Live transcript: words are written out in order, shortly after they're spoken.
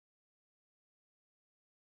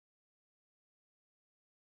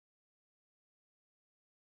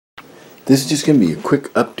This is just going to be a quick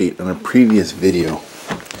update on a previous video.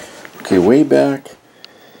 Okay, way back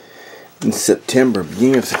in September,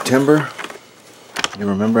 beginning of September, you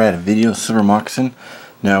remember I had a video of Silver Moccasin.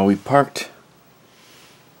 Now we parked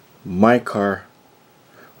my car.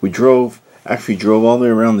 We actually drove all the way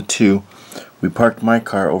around the 2. We parked my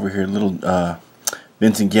car over here, little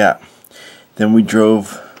Vincent Gap. Then we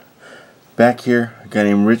drove back here, a guy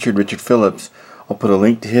named Richard Phillips. I'll put a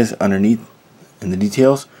link to his underneath in the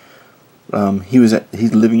details.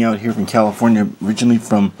 He's living out here from California, originally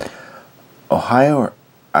from Ohio or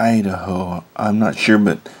Idaho. I'm not sure,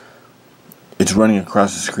 but it's running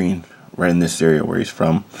across the screen right in this area where he's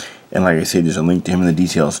from. And like I said, there's a link to him in the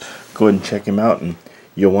details. Go ahead and check him out, and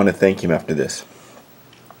you'll want to thank him after this.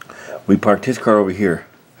 We parked his car over here.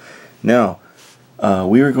 Now,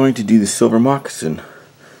 we were going to do the Silver Moccasin,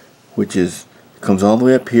 which comes all the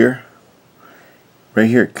way up here. Right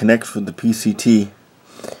here, it connects with the P.C.T.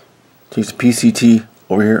 Takes the P.C.T.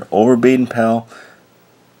 over here, over Baden Powell,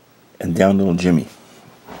 and down Little Jimmy.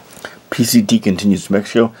 P.C.T. continues to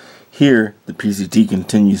Mexico. Here, the P.C.T.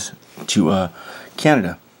 continues to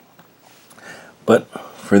Canada. But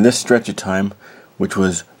for this stretch of time, which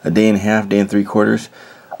was a day and a half, day and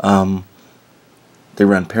 3/4, they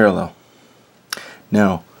run parallel.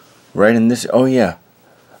 Now, right in this, oh yeah,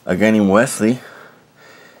 a guy named Wesley,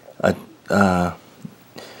 I'll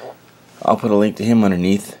put a link to him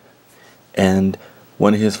underneath, and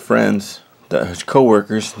one of his friends, his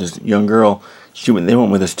co-workers, this young girl, they went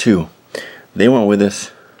with us too. They went with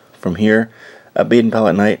us from here at Baden Powell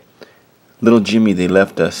at night. Little Jimmy, they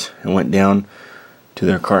left us and went down to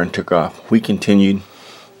their car and took off. We continued.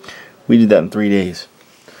 We did that in 3 days,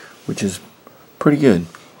 which is pretty good.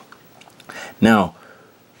 Now,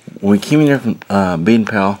 when we came in here from Baden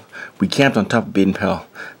Powell, we camped on top of Baden Powell.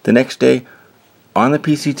 The next day, on the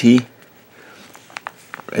P.C.T.,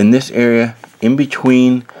 in this area, in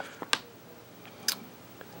between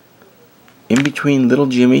Little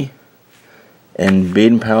Jimmy and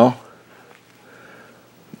Baden Powell,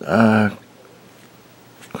 about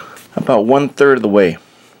 1/3 of the way,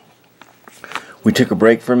 we took a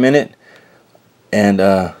break for a minute and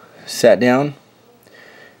sat down,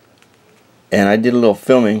 and I did a little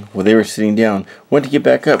filming while they were sitting down. Went to get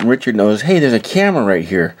back up, and Richard knows, hey, there's a camera right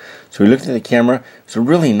here. So we looked at the camera. It's a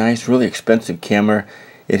really nice, really expensive camera.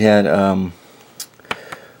 It had,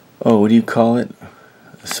 what do you call it?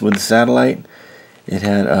 With the satellite. It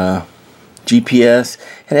had GPS,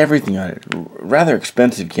 had everything on it. Rather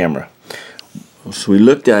expensive camera. So we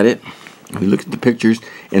looked at it. We looked at the pictures,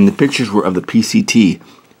 and the pictures were of the P.C.T.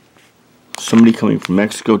 Somebody coming from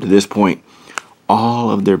Mexico to this point.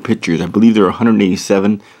 All of their pictures, I believe there were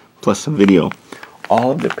 187 plus some video.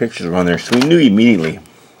 All of the pictures were on there, so we knew immediately.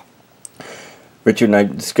 Richard and I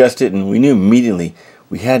discussed it, and we knew immediately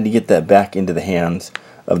we had to get that back into the hands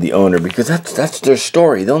of the owner, because that's their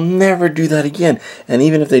story. They'll never do that again, and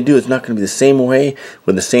even if they do, it's not going to be the same way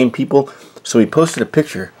with the same people. So we posted a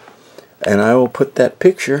picture, and I will put that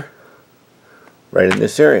picture right in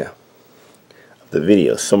this area of the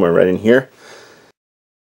video, somewhere right in here.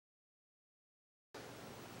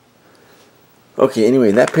 Okay,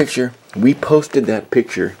 anyway, that picture, we posted that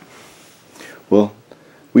picture. Well,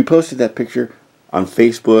 we posted that picture on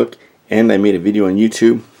Facebook, and I made a video on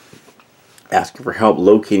YouTube asking for help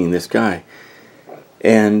locating this guy.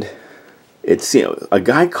 And a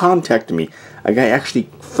guy contacted me. A guy actually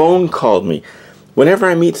phone called me. Whenever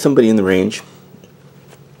I meet somebody in the range,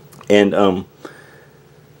 and I'm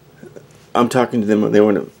talking to them, they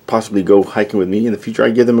want to possibly go hiking with me in the future, I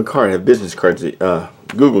give them a card. I have business cards that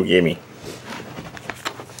Google gave me.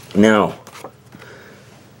 Now,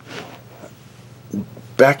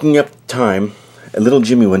 backing up time, at Little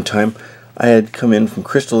Jimmy one time, I had come in from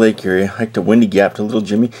Crystal Lake area, hiked a Windy Gap to Little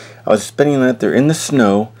Jimmy. I was spending the night there in the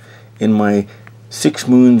snow in my Six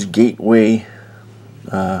Moons Gateway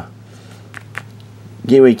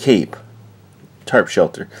Cape tarp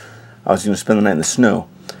shelter. I was going to spend the night in the snow.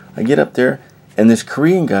 I get up there, and this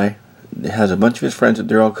Korean guy has a bunch of his friends up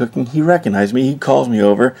there all cooking. He recognized me. He calls me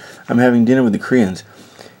over. I'm having dinner with the Koreans.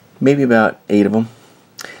 Maybe about 8 of them.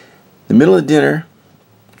 In the middle of dinner,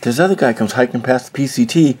 this other guy comes hiking past the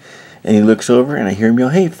P.C.T., and he looks over, and I hear him yell,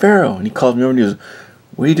 hey, Pharaoh. And he calls me over, and he goes,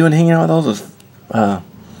 what are you doing hanging out with all those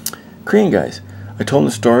Korean guys? I told him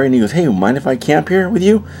the story, and he goes, hey, mind if I camp here with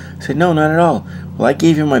you? I said, no, not at all. Well, I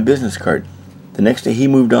gave him my business card. The next day, he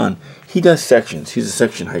moved on. He does sections. He's a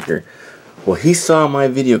section hiker. Well, he saw my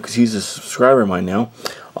video because he's a subscriber of mine now.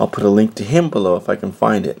 I'll put a link to him below if I can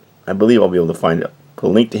find it. I believe I'll be able to find it. Put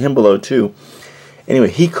a link to him below, too. Anyway,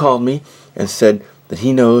 he called me and said that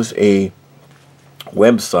he knows a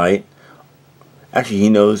website Actually, he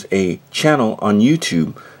knows a channel on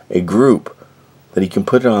YouTube, a group that he can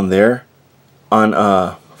put it on there, on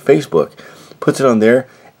Facebook. Puts it on there,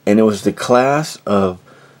 and it was the class of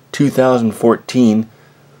 2014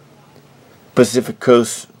 Pacific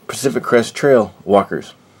Crest Trail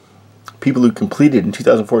walkers. People who completed in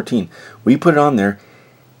 2014. We put it on there.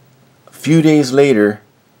 A few days later,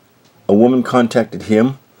 a woman contacted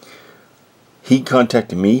him. He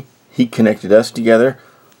contacted me. He connected us together.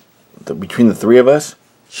 Between the three of us,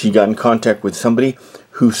 she got in contact with somebody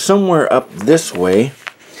who somewhere up this way,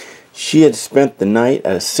 she had spent the night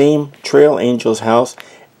at the same trail angel's house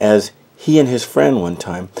as he and his friend one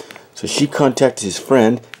time. So she contacted his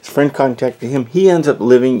friend. His friend contacted him. He ends up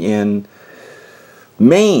living in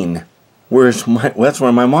Maine, that's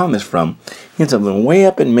where my mom is from. He ends up living way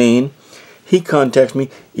up in Maine. He contacts me.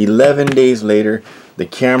 11 days later, the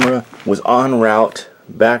camera was en route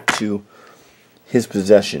back to his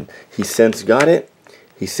possession. He since got it.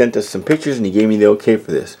 He sent us some pictures and he gave me the okay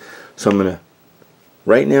for this. So I'm gonna,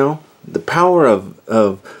 right now, the power of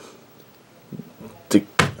the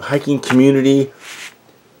hiking community,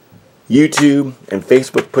 YouTube and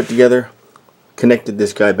Facebook put together, connected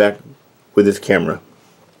this guy back with his camera,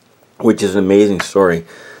 which is an amazing story.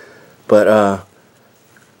 But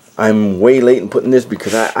I'm way late in putting this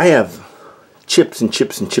because I have chips and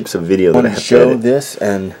chips and chips of video that I have to show this,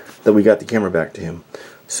 and that we got the camera back to him.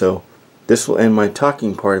 So this will end my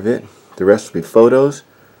talking part of it. The rest will be photos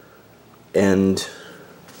and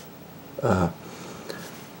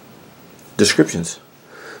descriptions.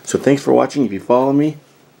 So thanks for watching. If you follow me,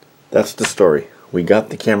 that's the story. We got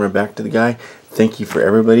the camera back to the guy. Thank you for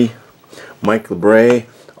everybody. Mike LeBray,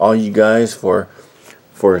 all you guys for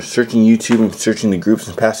searching YouTube and searching the groups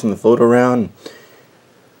and passing the photo around.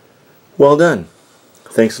 Well done.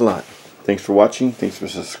 Thanks a lot. Thanks for watching. Thanks for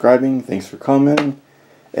subscribing. Thanks for commenting.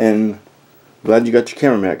 And glad you got your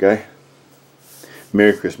camera, Matt guy.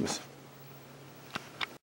 Merry Christmas.